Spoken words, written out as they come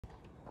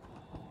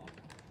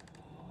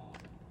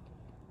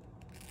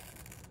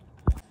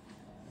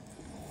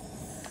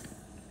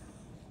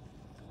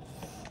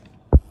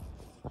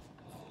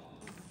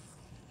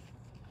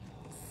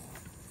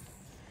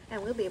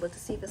and we'll be able to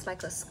see if it's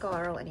like a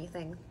scar or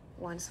anything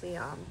once we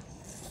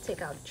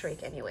take out the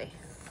trach anyway.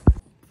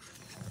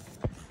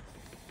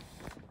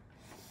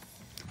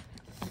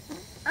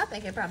 I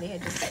think it probably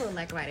had just pulled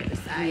like right at the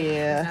side.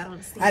 Yeah,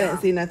 I didn't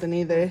see nothing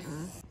either.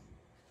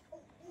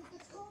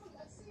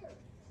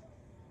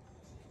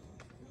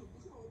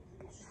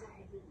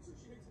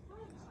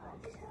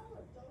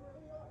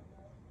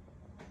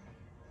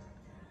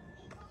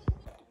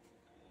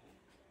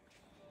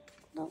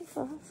 Don't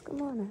fuss. Good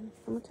morning.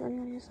 I'm gonna turn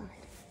you on your side.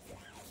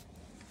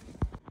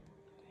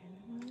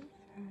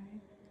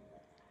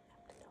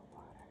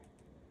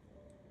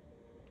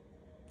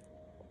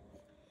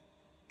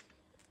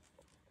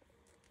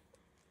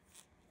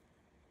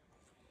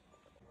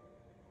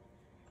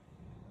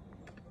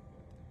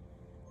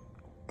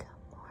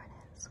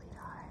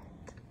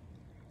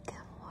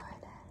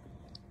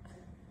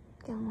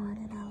 Good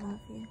morning, I love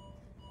you.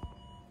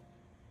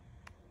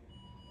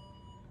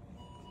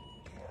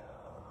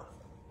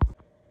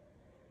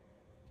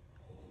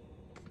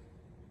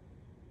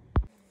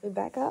 We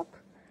back up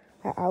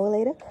an hour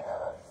later.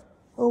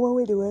 Oh, what are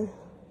we doing?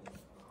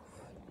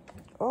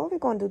 All we're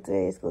gonna do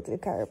today is go to the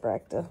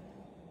chiropractor.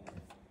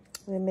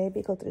 And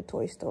maybe go to the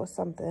toy store or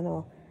something.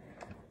 Or,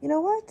 you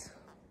know what?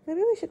 Maybe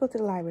we should go to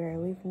the library.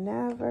 We've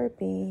never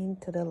been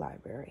to the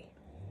library.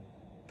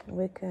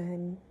 We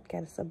can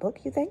get us a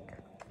book, you think?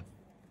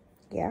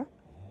 Yeah?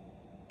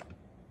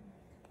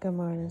 Good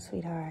morning,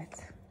 sweetheart.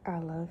 I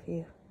love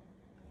you.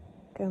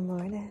 Good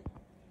morning.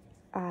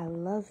 I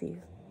love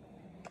you.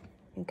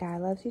 And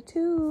God loves you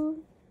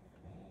too.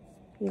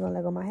 You gonna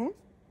let go of my hand?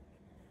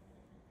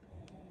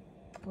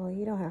 Well,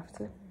 you don't have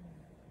to.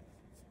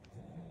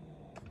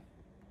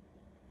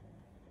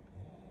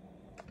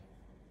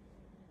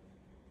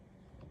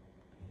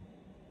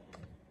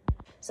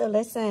 So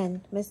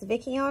listen, Miss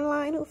Vicky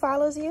online who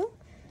follows you,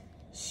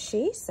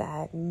 she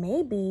said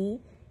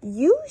maybe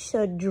you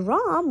should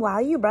drum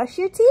while you brush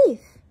your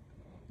teeth.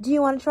 Do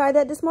you want to try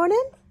that this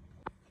morning?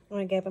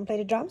 Want to get up and play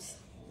the drums?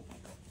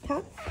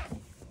 Huh?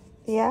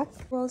 Yeah?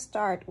 We'll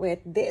start with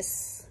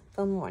this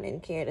for morning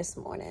care this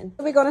morning.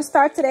 We're going to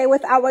start today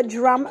with our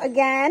drum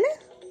again.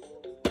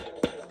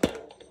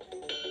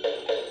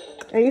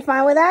 Are you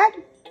fine with that?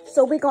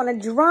 So we're going to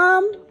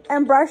drum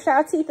and brush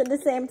our teeth at the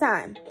same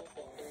time.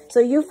 So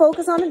you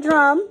focus on the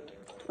drum.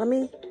 Let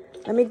me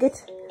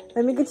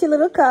get your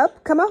little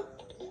cup. Come on.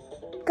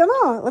 Come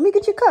on. Let me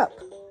get your cup.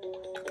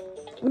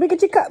 Let me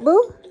get your cup,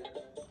 boo.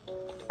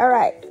 All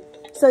right.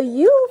 So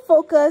you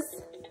focus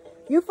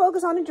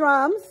on the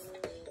drums.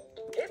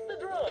 Hit the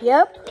drum.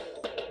 Yep.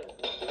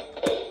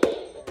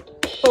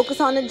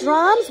 Focus on the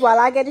drums while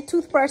I get the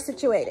toothbrush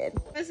situated.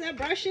 It's a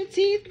brush your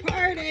teeth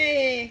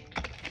party.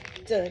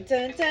 Dun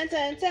dun dun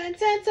dun dun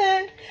dun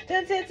dun dun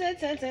dun dun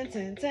dun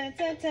dun dun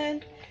dun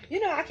dun. You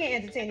know I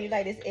can't entertain you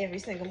like this every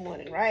single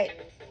morning, right?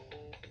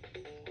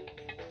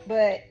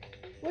 But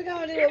we're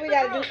gonna do what we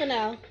gotta do for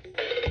now.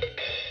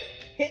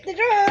 Hit the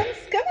drums.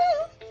 Come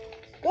on.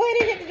 Go ahead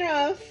and hit the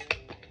drums.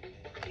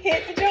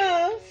 Hit the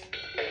drums.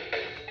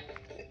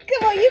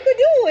 Come on, you can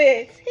do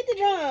it. Hit the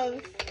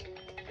drums.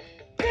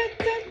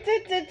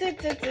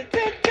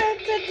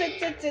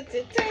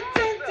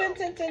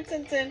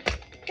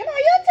 Come on,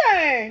 your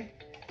turn.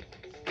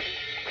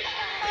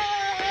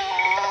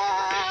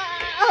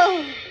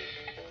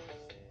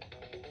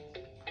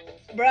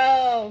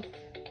 Oh.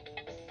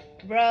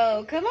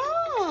 Bro, come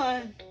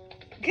on.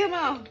 Come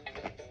on.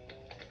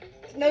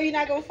 No, you're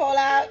not gonna fall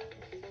out.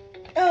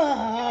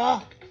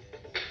 Oh.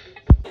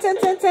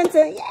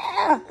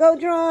 Yeah. Go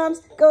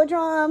drums, go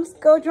drums,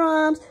 go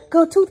drums,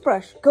 go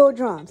toothbrush, go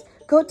drums,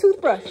 go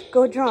toothbrush,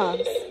 go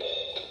drums.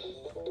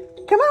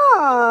 Come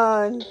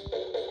on.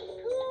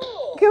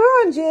 Come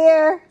on,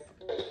 Jer.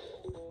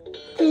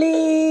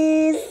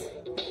 Please.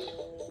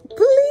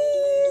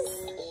 Please.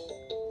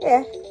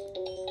 Yeah.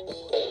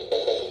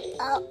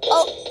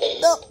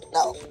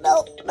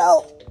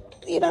 No.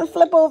 You don't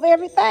flip over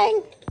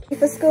everything.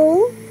 For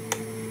school.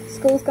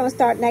 School's gonna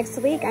start next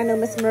week. I know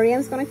Miss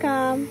Marian's gonna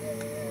come.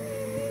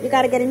 You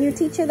gotta get a new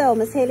teacher though.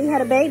 Miss Haley had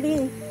a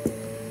baby.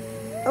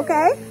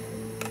 Okay?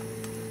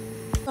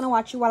 I'm gonna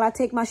watch you while I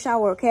take my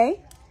shower,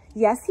 okay?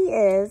 Yes, he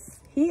is.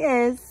 He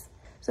is.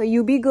 So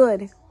you be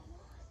good.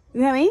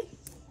 You hear me?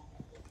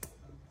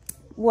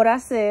 What I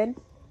said.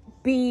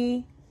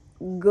 Be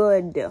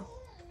good.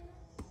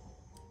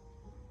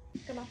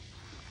 Come on.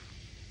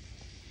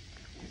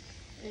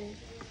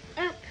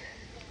 Up.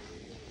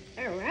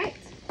 All right.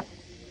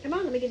 Come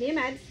on, let me give you your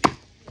meds.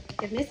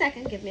 Give me a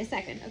second. Give me a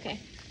second. Okay.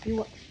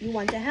 You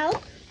want to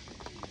help?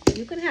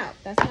 You can help.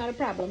 That's not a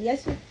problem.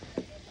 Yes, you.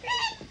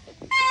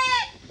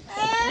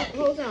 Oh,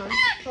 hold on.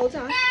 Hold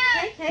on.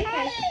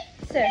 Hey,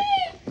 sir.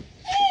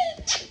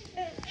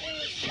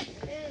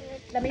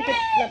 Let me give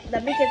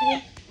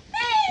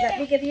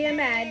you your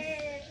meds.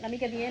 Let me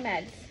give you your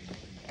meds.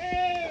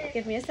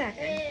 Give me a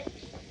second.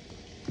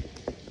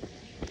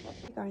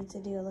 We're going to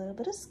do a little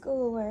bit of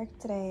schoolwork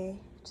today,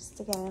 just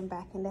to get him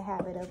back in the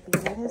habit of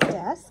being at his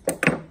desk.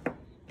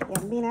 He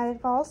hasn't been at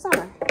it for all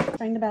summer.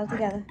 Ring the bell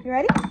together. You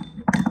ready?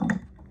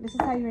 This is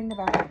how you ring the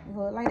bell. You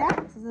hold it like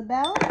that. This is a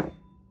bell.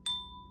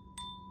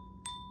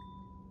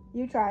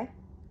 You try.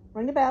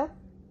 Ring the bell.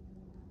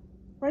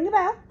 Ring the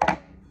bell.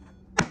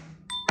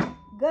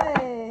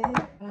 Good.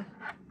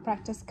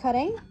 Practice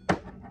cutting.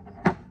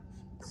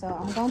 So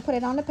I'm going to put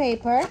it on the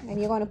paper and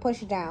you're going to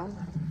push down.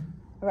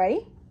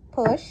 Ready?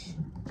 Push.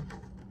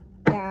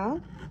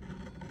 Down.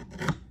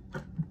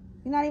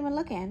 You're not even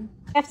looking.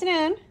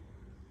 Afternoon.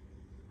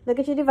 Look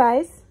at your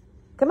device.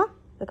 Come on.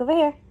 Look over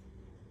here.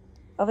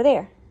 Over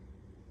there.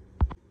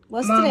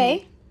 What's Mommy.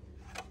 Today?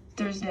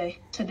 Thursday.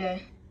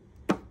 Today.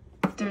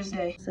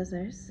 Thursday.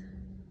 Scissors.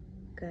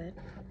 Good.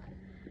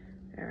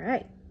 All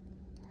right.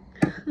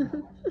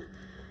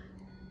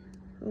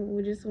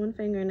 Ooh, just one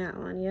finger in that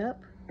one.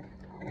 Yep.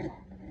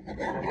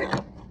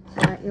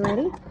 All right, you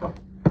ready?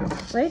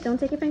 Wait, don't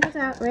take your fingers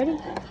out. Ready?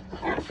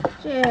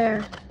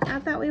 Chair. I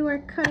thought we were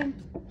cutting.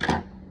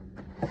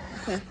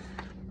 Okay,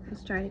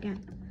 let's try it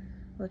again.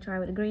 We'll try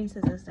with the green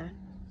scissors then.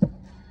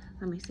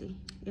 Let me see.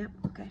 Yep,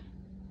 okay.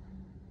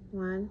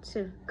 1,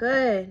 2.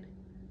 Good.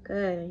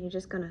 Good. And you're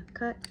just gonna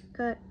cut,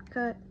 cut,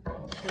 cut.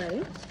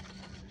 Ready?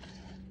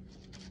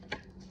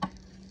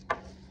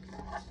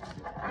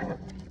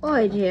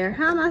 Boy, dear,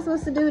 how am I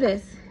supposed to do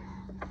this?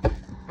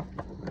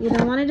 You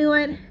don't want to do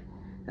it?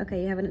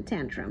 Okay, you're having a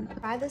tantrum.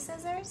 Try the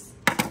scissors.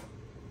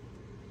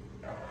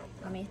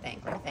 Let me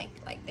think.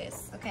 Like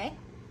this, okay?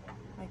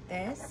 Like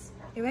this.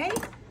 You ready?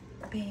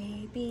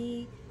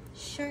 Baby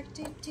shark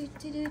do do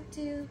do do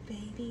do.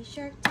 Baby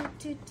shark do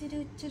do do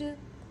do do do.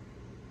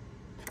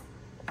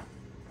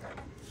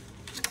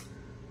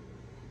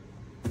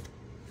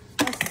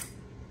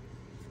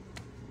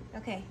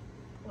 Okay,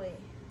 wait.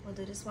 We'll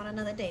do this one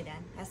another day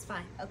then. That's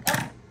fine.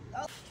 Okay.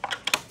 Oh.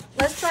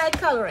 Let's try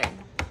coloring.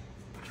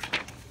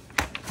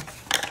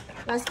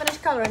 Let's finish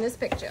coloring this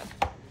picture.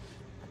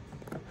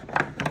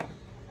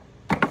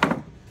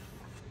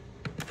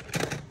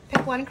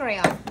 Pick one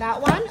crayon.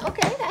 That one?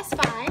 Okay, that's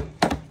fine.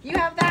 You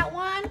have that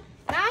one,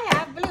 and I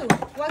have blue.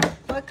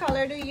 What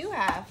color do you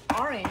have?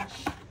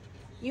 Orange.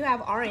 You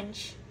have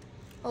orange.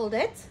 Hold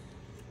it.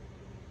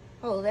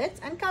 Hold it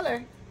and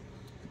color.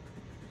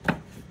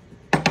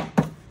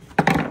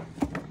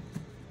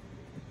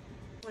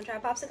 Want to try a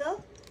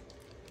popsicle?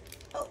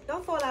 Oh,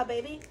 don't fall out,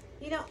 baby.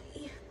 You don't.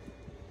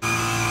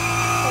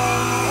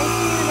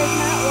 It's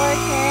not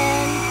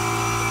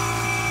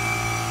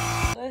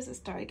working. Let's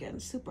start getting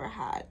super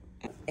hot.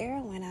 Air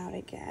went out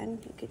again.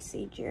 You could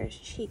see Jared's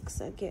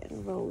cheeks are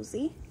getting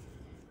rosy,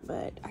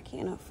 but I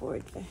can't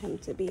afford for him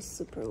to be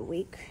super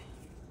weak.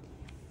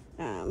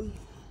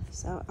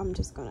 So I'm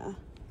just gonna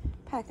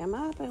pack him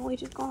up and we're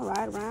just gonna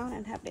ride around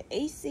and have the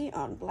AC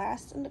on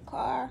blast in the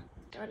car.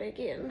 Started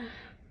getting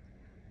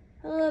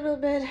a little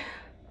bit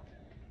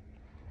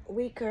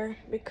weaker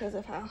because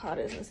of how hot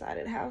it is inside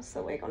of the house,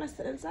 so we're gonna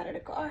sit inside of the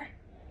car.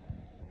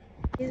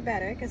 It's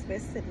better because we're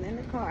sitting in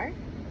the car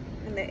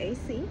in the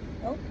AC.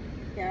 Oh,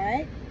 you all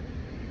right?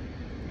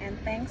 And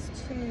thanks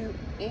to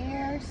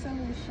Air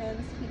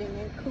Solutions heating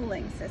and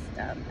cooling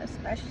system,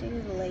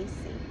 especially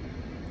Lacey.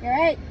 You all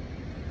right?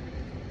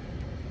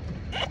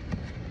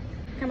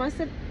 Come on,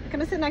 sit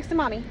next to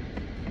mommy.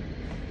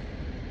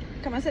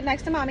 Come on, sit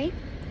next to mommy.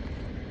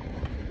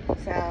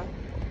 So,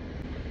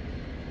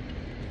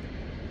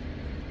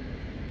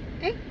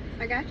 hey,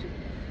 I got you.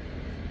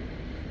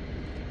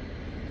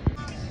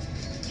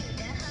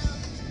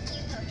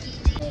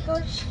 Mommy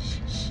go shh, shh,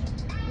 shh.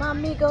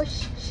 Mommy go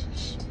shh, shh,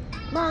 shh.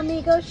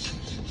 Mommy go shh,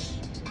 shh, shh.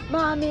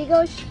 Mommy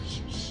go shh,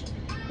 shh, shh.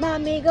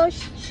 Mommy go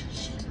shh, shh,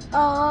 shh.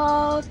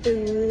 All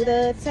through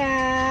the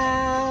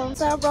town.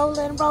 So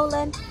rolling,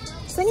 rolling.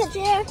 Sing it,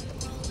 Jer.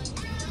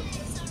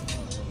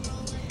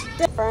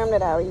 Confirmed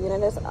that our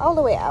unit is all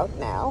the way out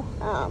now.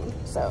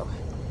 So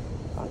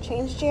I'll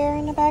change Jer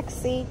in the back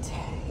seat,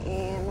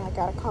 and I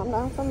gotta calm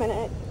down for a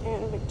minute.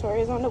 And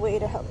Victoria's on the way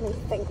to help me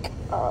think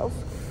of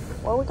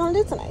what we're gonna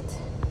do tonight.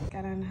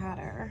 Getting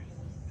hotter,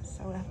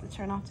 so we have to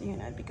turn off the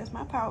unit because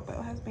my power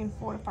bill has been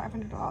 $400 to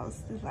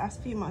 $500 these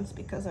last few months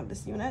because of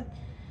this unit.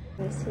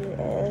 This he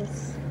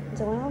is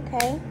doing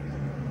okay.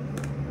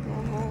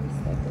 I have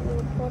like a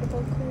little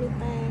portable cool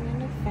thing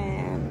and a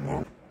fan.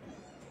 And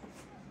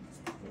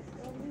I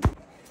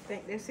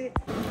think that's it.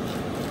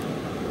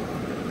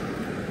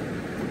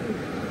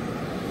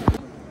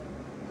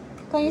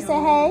 Can you say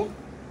hey?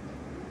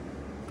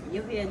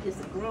 Your hair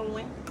just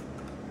growing.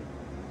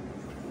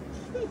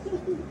 Do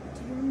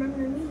you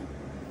remember me?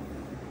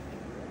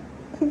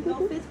 No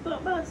fist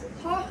bump us.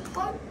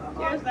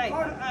 There's like,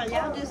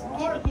 y'all just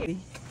get here.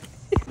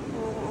 The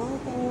only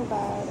thing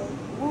about it,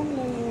 one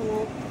new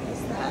unit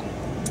is that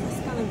it's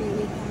gonna be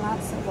leaking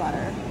lots of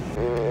water.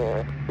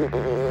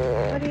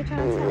 What are you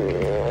trying to tell me?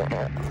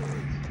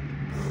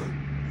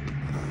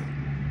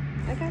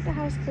 I got the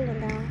house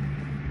cooling down.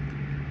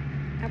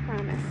 I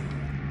promise.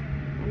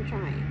 I'm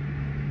trying.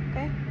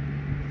 Okay?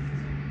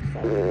 So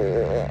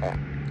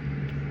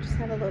just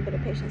have a little bit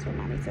of patience with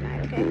mommy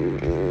tonight, okay?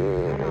 Everything.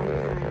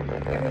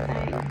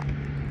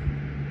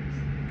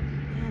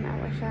 And I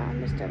wish I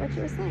understood what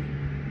you were saying.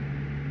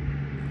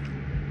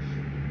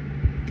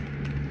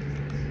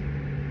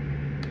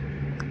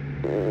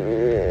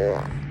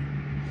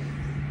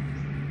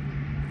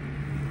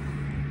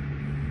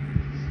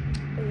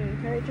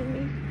 encouraging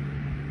me?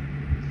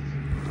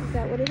 Is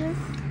that what it is?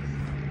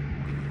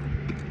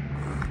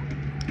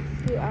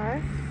 You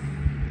are?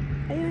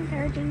 Are you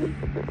encouraging me?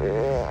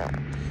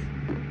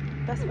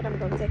 That's what I'm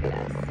going to take it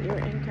as. You're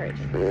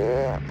encouraging me.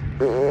 I'm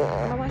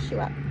going to wash you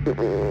up. I'm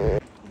going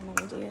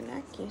to do your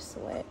neck. You're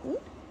sweating.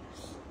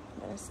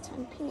 But it's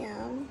 10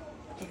 p.m.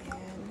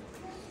 and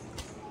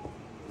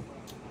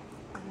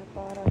I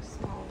bought a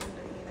small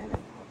underneath it. I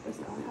hope it's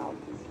going to help.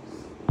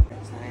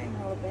 Tying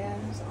all the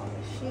bands on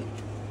the sheet.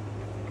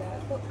 I got a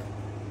hook.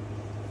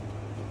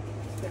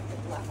 Take the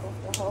black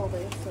off the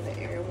hallway so the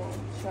air won't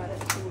try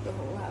to cool the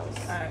whole house.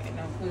 Alright,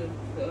 now put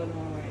the other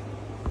one right.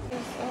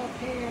 It's up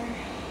here.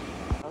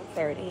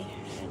 30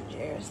 and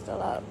Jared's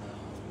still up.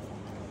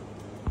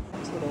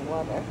 To the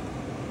water.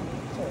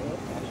 To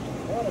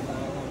the water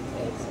bottle.